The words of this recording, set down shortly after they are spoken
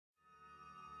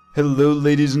Hello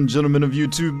ladies and gentlemen of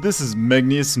YouTube, this is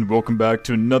Megneous and welcome back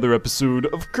to another episode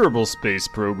of Kerbal Space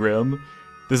Program.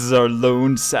 This is our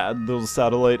lone sad little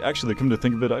satellite. Actually, come to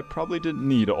think of it, I probably didn't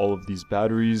need all of these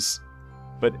batteries.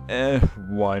 But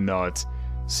why not?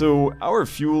 So, our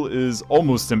fuel is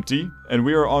almost empty, and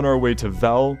we are on our way to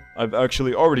Vall. I've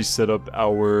actually already set up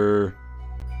our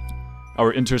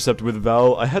intercept with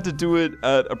Vall. I had to do it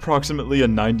at approximately a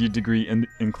 90-degree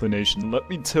inclination. Let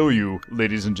me tell you,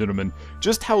 ladies and gentlemen,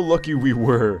 just how lucky we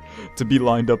were to be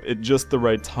lined up at just the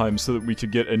right time so that we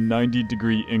could get a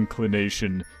 90-degree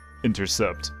inclination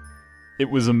intercept. It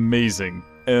was amazing,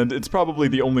 and it's probably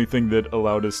the only thing that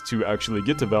allowed us to actually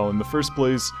get to Vall in the first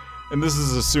place, and this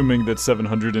is assuming that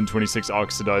 726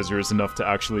 oxidizer is enough to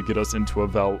actually get us into a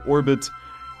Vall orbit.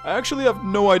 I actually have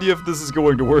no idea if this is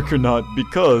going to work or not,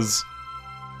 because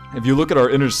if you look at our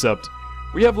intercept,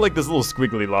 we have like this little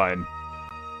squiggly line.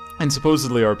 And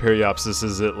supposedly our periapsis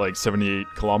is at like 78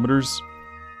 kilometers.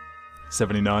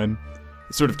 79.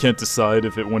 I sort of can't decide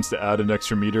if it wants to add an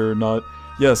extra meter or not.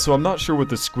 Yeah, so I'm not sure what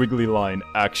the squiggly line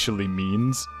actually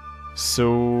means.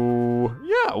 So,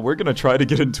 yeah, we're gonna try to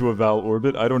get into a Vall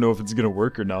orbit. I don't know if it's gonna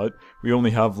work or not. We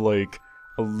only have like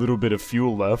a little bit of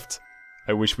fuel left.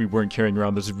 I wish we weren't carrying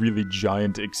around this really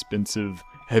giant, expensive,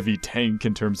 heavy tank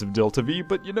in terms of Delta V,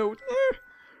 but you know,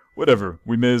 whatever.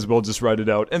 We may as well just ride it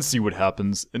out and see what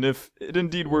happens. And if it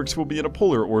indeed works, we'll be in a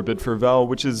polar orbit for Vall,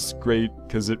 which is great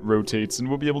because it rotates, and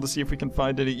we'll be able to see if we can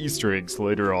find any Easter eggs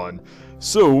later on.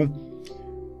 So,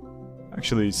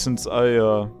 actually, since I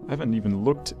haven't even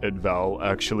looked at Vall,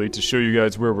 actually, to show you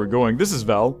guys where we're going. This is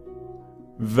Vall.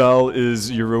 Vall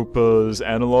is Europa's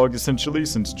analog, essentially,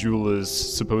 since Joule is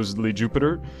supposedly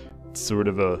Jupiter. It's sort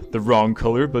of the wrong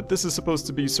color, but this is supposed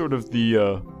to be sort of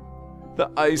the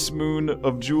ice moon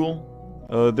of Joule.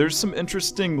 There's some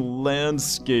interesting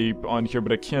landscape on here,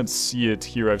 but I can't see it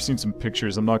here. I've seen some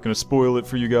pictures. I'm not going to spoil it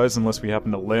for you guys unless we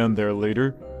happen to land there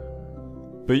later.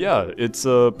 But yeah, it's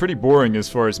pretty boring as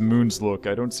far as moons look.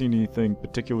 I don't see anything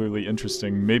particularly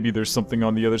interesting. Maybe there's something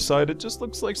on the other side. It just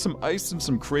looks like some ice and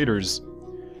some craters.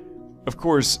 Of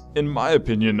course, in my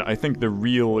opinion, I think the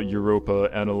real Europa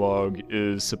analog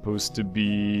is supposed to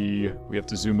be... We have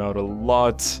to zoom out a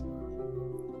lot.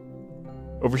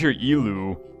 Over here,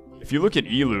 Eeloo. If you look at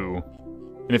Eeloo,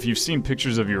 and if you've seen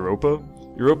pictures of Europa,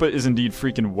 Europa is indeed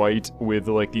freaking white with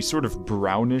like these sort of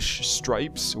brownish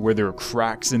stripes where there are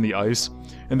cracks in the ice.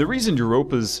 And the reason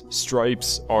Europa's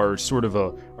stripes are sort of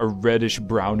a reddish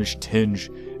brownish tinge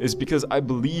is because I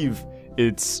believe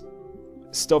it's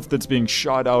stuff that's being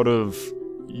shot out of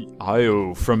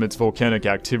Io from its volcanic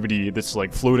activity that's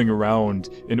like floating around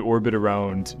in orbit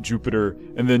around Jupiter,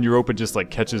 and then Europa just like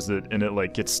catches it and it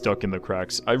like gets stuck in the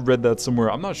cracks. I read that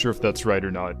somewhere. I'm not sure if that's right or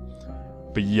not.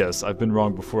 But yes, I've been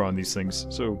wrong before on these things.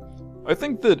 So I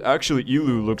think that actually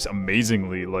Eeloo looks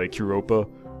amazingly like Europa.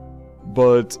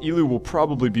 But Eeloo will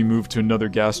probably be moved to another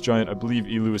gas giant. I believe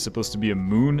Eeloo is supposed to be a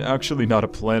moon, actually, not a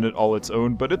planet all its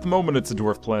own. But at the moment it's a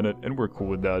dwarf planet, and we're cool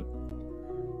with that.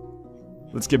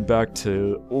 Let's get back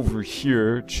to over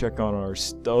here, check on our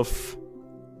stuff.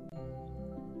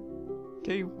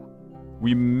 Okay,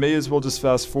 we may as well just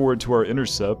fast forward to our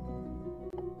intercept.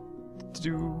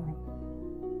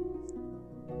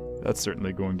 That's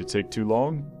certainly going to take too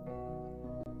long.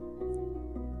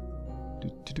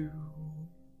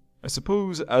 I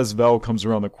suppose as Vall comes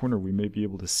around the corner, we may be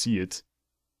able to see it.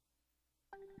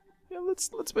 Yeah, let's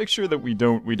make sure that we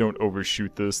don't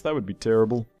overshoot this. That would be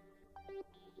terrible.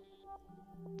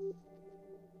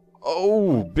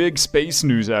 Oh, big space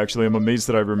news, actually. I'm amazed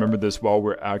that I remembered this while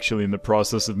we're actually in the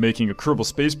process of making a Kerbal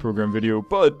Space Program video,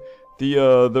 but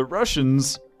the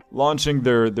Russians launching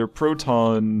their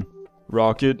Proton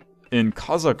rocket in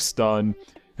Kazakhstan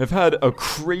have had a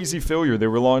crazy failure. They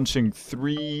were launching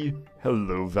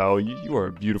Hello, Vall, you are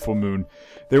a beautiful moon.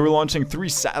 They were launching 3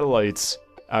 satellites,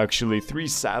 actually, 3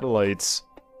 satellites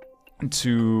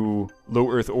to low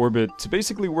Earth orbit to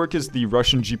basically work as the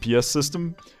Russian GPS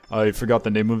system. I forgot the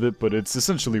name of it, but it's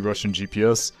essentially Russian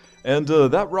GPS. And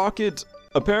that rocket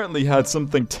apparently had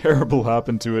something terrible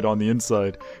happen to it on the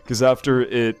inside, because after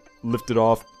it lifted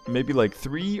off, maybe like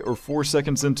 3 or 4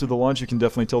 seconds into the launch, you can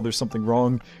definitely tell there's something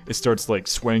wrong. It starts like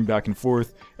swaying back and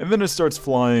forth, and then it starts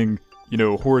flying, you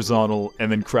know, horizontal,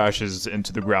 and then crashes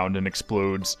into the ground and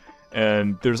explodes.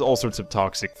 And there's all sorts of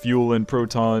toxic fuel in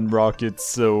Proton rockets,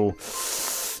 so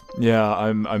yeah,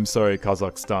 I'm sorry,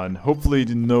 Kazakhstan. Hopefully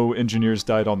no engineers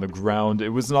died on the ground. It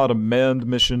was not a manned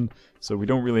mission, so we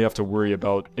don't really have to worry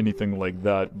about anything like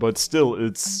that. But still,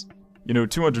 it's, you know,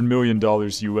 $200 million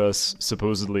US,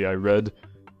 supposedly, I read.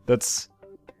 That's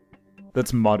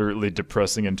That's moderately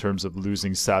depressing in terms of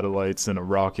losing satellites and a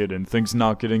rocket and things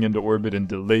not getting into orbit and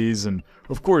delays, and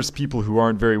of course people who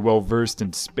aren't very well versed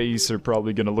in space are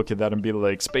probably gonna look at that and be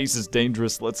like, space is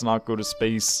dangerous, let's not go to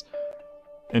space.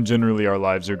 And generally our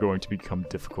lives are going to become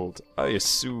difficult, I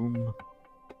assume.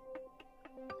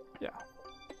 Yeah.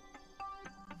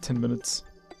 10 minutes.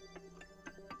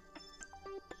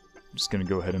 I'm just gonna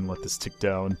go ahead and let this tick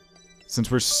down. Since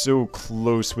we're so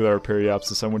close with our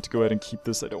periapsis, I want to go ahead and keep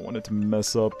this. I don't want it to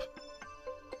mess up.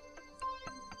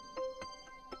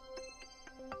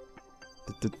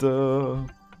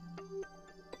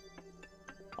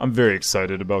 I'm very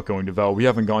excited about going to Vall. We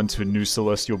haven't gone to a new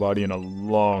celestial body in a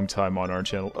long time on our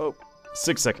channel. Oh,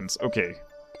 6 seconds. Okay.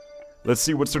 Let's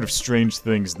see what sort of strange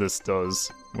things this does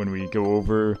when we go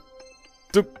over...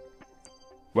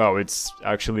 Wow, it's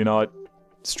actually not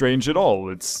strange at all.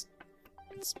 It's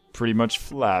pretty much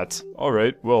flat.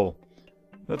 Alright, well,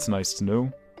 that's nice to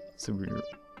know. So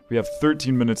we have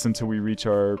 13 minutes until we reach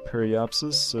our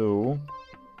periapsis, so...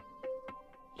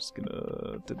 Just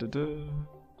gonna...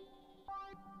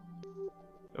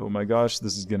 Oh my gosh,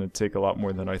 this is gonna take a lot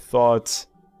more than I thought.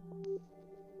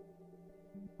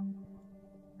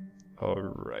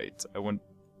 Alright, I want...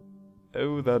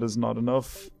 Oh, that is not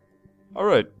enough.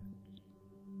 Alright.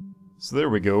 So there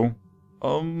we go.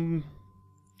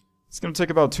 It's gonna take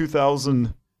about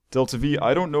 2,000 Delta V.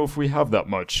 I don't know if we have that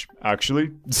much,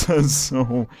 actually.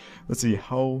 So, let's see,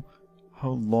 how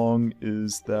long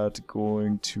is that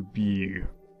going to be?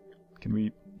 Can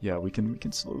we... Yeah, we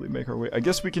can slowly make our way. I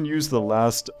guess we can use the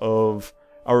last of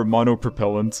our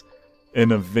monopropellant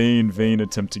in a vain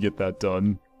attempt to get that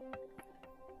done.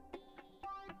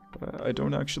 But I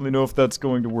don't actually know if that's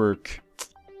going to work.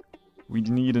 We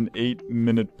need an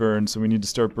 8-minute burn, so we need to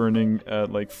start burning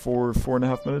at like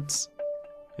 4.5 minutes.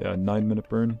 Yeah, 9-minute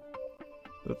burn.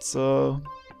 That's a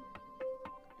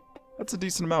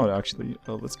decent amount, actually.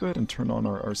 Let's go ahead and turn on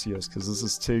our RCS, because this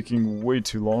is taking way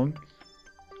too long.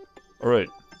 Alright,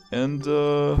 and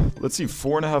let's see,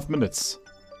 4.5 minutes.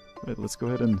 Alright, let's go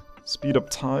ahead and speed up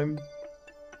time.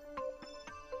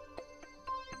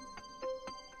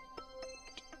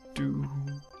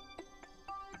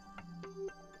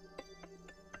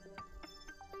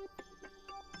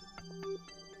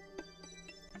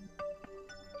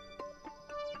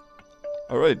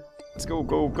 Alright, let's go,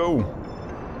 go, go!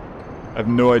 I have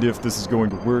no idea if this is going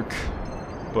to work,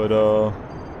 but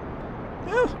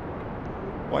yeah,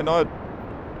 why not?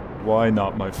 Why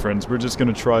not, my friends? We're just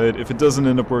gonna try it. If it doesn't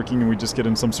end up working and we just get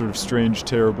in some sort of strange,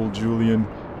 terrible Julian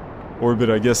orbit,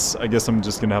 I guess I'm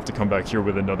just gonna have to come back here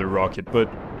with another rocket, but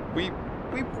we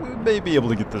may be able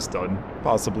to get this done.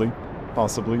 Possibly.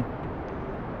 Possibly.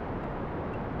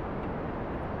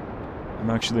 I'm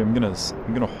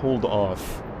gonna hold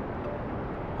off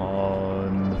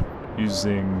on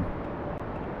using...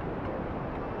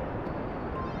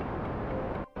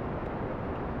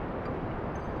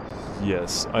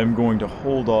 Yes, I'm going to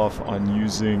hold off on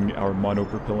using our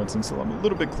monopropellant until I'm a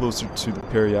little bit closer to the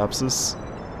periapsis.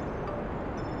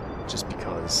 Just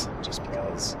because.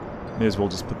 May as well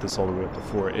just put this all the way up to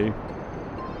 4A.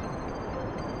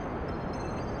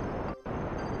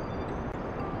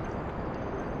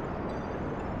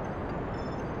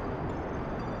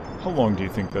 How long do you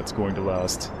think that's going to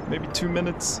last? Maybe 2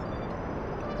 minutes?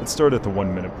 Let's start at the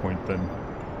 1 minute point then.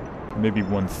 Maybe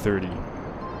 1:30.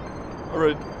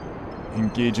 Alright.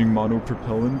 Engaging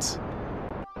monopropellant.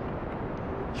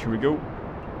 Here we go.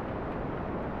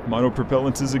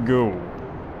 Monopropellant is a go.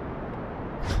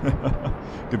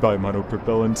 Goodbye,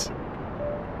 monopropellant.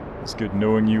 It's good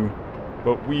knowing you.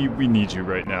 But we need you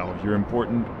right now. You're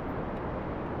important.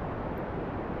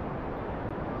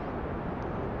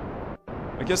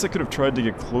 I guess I could have tried to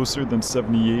get closer than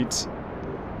 78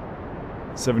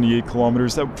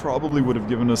 kilometers. That probably would have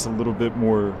given us a little bit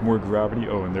more gravity.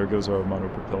 Oh, and there goes our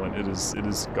monopropellant. It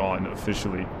is gone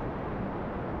officially.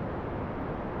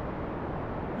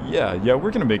 Yeah,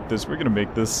 we're gonna make this.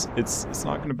 It's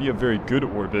not gonna be a very good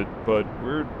orbit, but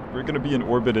we're gonna be in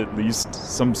orbit at least,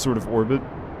 some sort of orbit.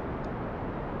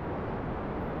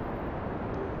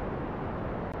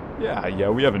 Yeah,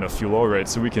 we have enough fuel, alright,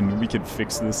 so we can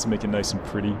fix this, make it nice and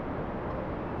pretty.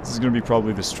 This is gonna be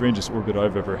probably the strangest orbit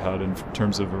I've ever had in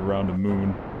terms of around a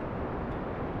moon.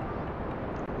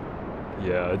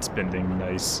 Yeah, it's bending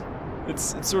nice.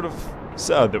 It's sort of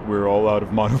sad that we're all out of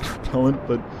monopropellant,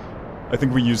 but I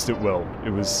think we used it well. It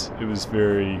was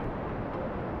very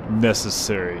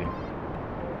necessary.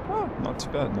 Oh, not too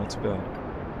bad, not too bad.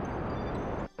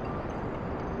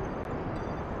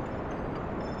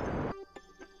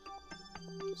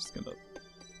 Just gonna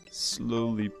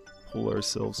slowly pull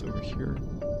ourselves over here.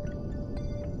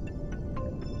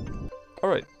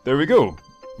 there we go.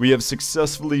 We have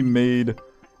successfully made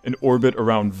an orbit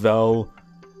around Vall.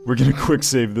 We're gonna quick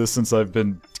save this since I've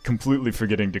been completely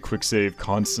forgetting to quick save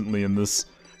constantly in this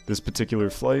particular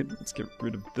flight. Let's get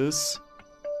rid of this.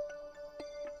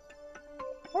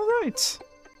 Alright.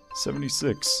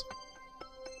 76.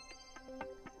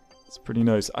 It's pretty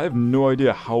nice. I have no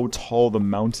idea how tall the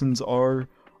mountains are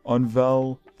on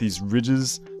Vall, these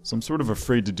ridges, so I'm sort of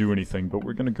afraid to do anything, but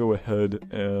we're gonna go ahead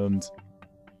and...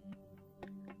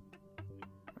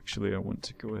 Actually, I want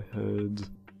to go ahead...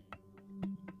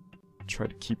 try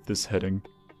to keep this heading.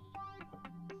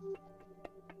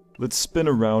 Let's spin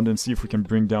around and see if we can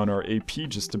bring down our AP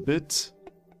just a bit.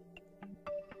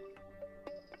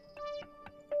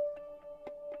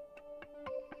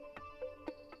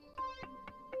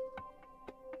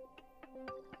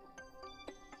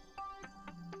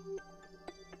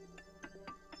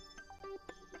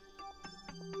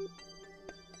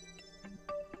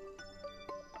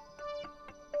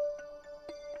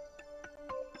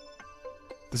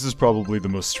 This is probably the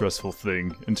most stressful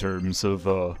thing in terms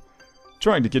of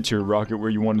trying to get your rocket where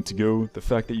you want it to go. The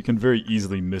fact that you can very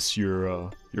easily miss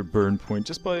your burn point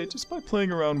just by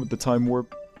playing around with the time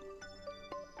warp.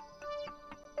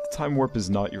 The time warp is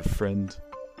not your friend.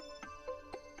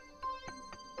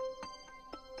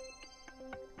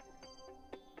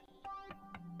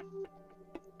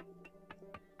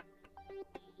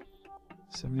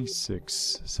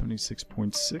 $76,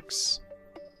 76.6.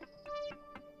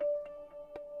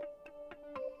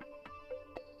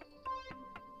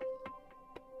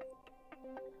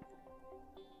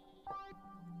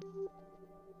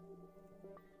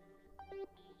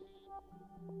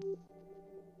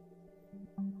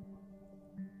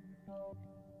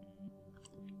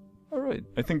 Alright,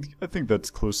 I think that's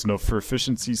close enough for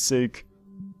efficiency's sake.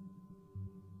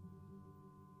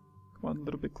 Come on, a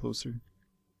little bit closer.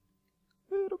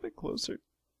 A little bit closer.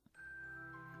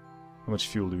 How much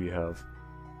fuel do we have?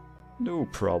 No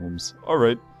problems.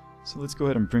 Alright, so let's go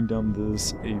ahead and bring down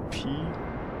this AP.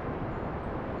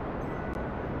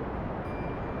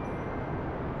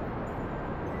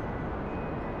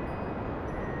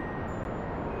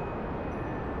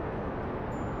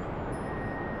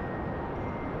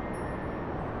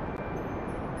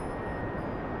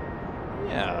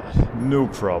 Yeah, no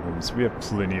problems. We have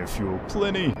plenty of fuel.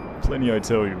 Plenty! Plenty, I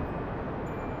tell you.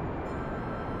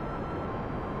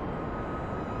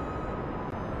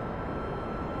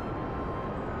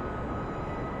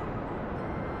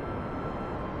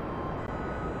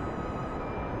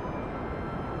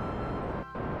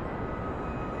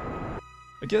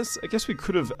 I guess we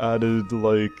could have added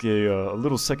like a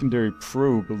little secondary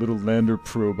probe, a little lander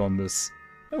probe on this.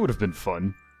 That would have been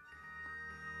fun.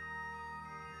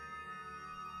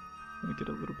 I'm gonna get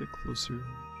a little bit closer,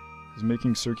 because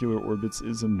making circular orbits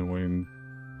is annoying.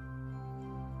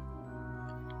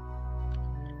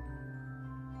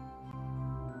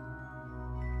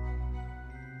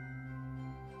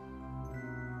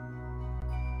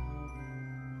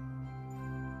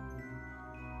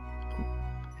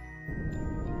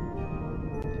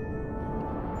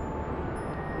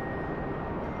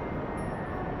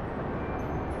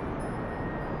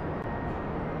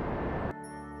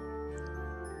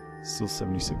 Still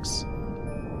 76.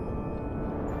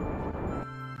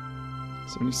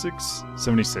 76?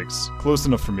 76. Close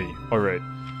enough for me. Alright.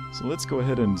 So let's go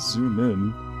ahead and zoom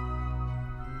in.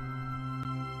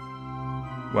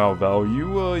 Wow, Vall, you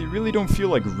really don't feel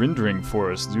like rendering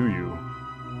for us, do you?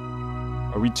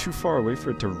 Are we too far away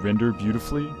for it to render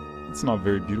beautifully? It's not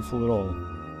very beautiful at all.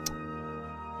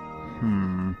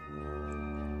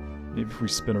 Maybe if we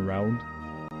spin around?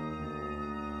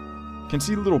 Can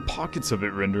see little pockets of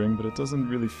it rendering, but it doesn't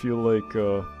really feel like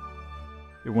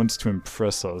it wants to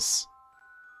impress us.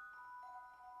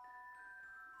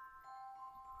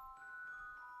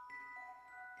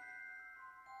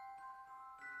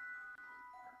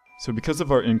 So because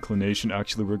of our inclination,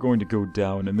 actually, we're going to go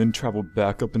down and then travel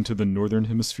back up into the northern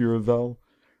hemisphere of Vall.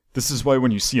 This is why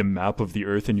when you see a map of the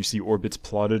Earth and you see orbits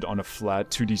plotted on a flat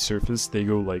 2D surface, they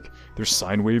go like, there's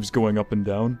sine waves going up and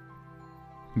down.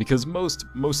 Because most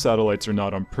satellites are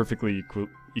not on perfectly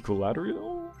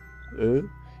equilateral?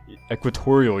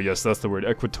 Equatorial, yes, that's the word.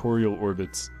 Equatorial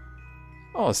orbits.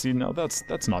 Oh, see, now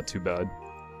that's not too bad.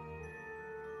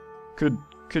 Could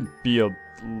be a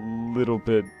little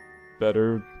bit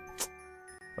better.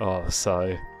 Oh,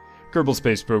 sigh. Kerbal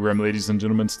Space Program, ladies and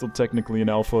gentlemen, still technically in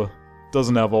alpha.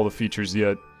 Doesn't have all the features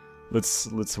yet. Let's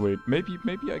wait. Maybe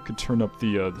I could turn up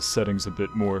the settings a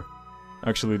bit more.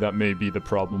 Actually, that may be the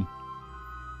problem.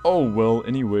 Oh, well,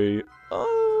 anyway,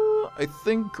 I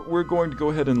think we're going to go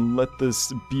ahead and let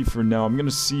this be for now. I'm gonna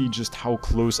see just how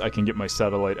close I can get my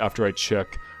satellite after I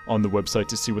check on the website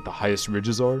to see what the highest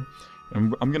ridges are.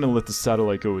 And I'm gonna let the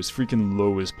satellite go as freaking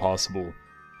low as possible.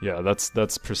 Yeah,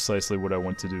 that's precisely what I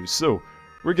want to do. So,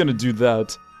 we're gonna do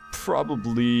that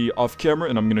probably off camera,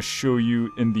 and I'm gonna show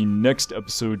you in the next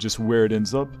episode just where it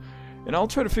ends up. And I'll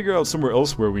try to figure out somewhere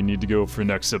else where we need to go for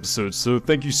next episode. So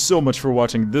thank you so much for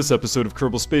watching this episode of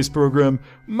Kerbal Space Program.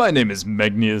 My name is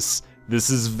Megneous, this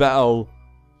is Vall,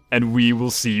 and we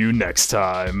will see you next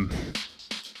time.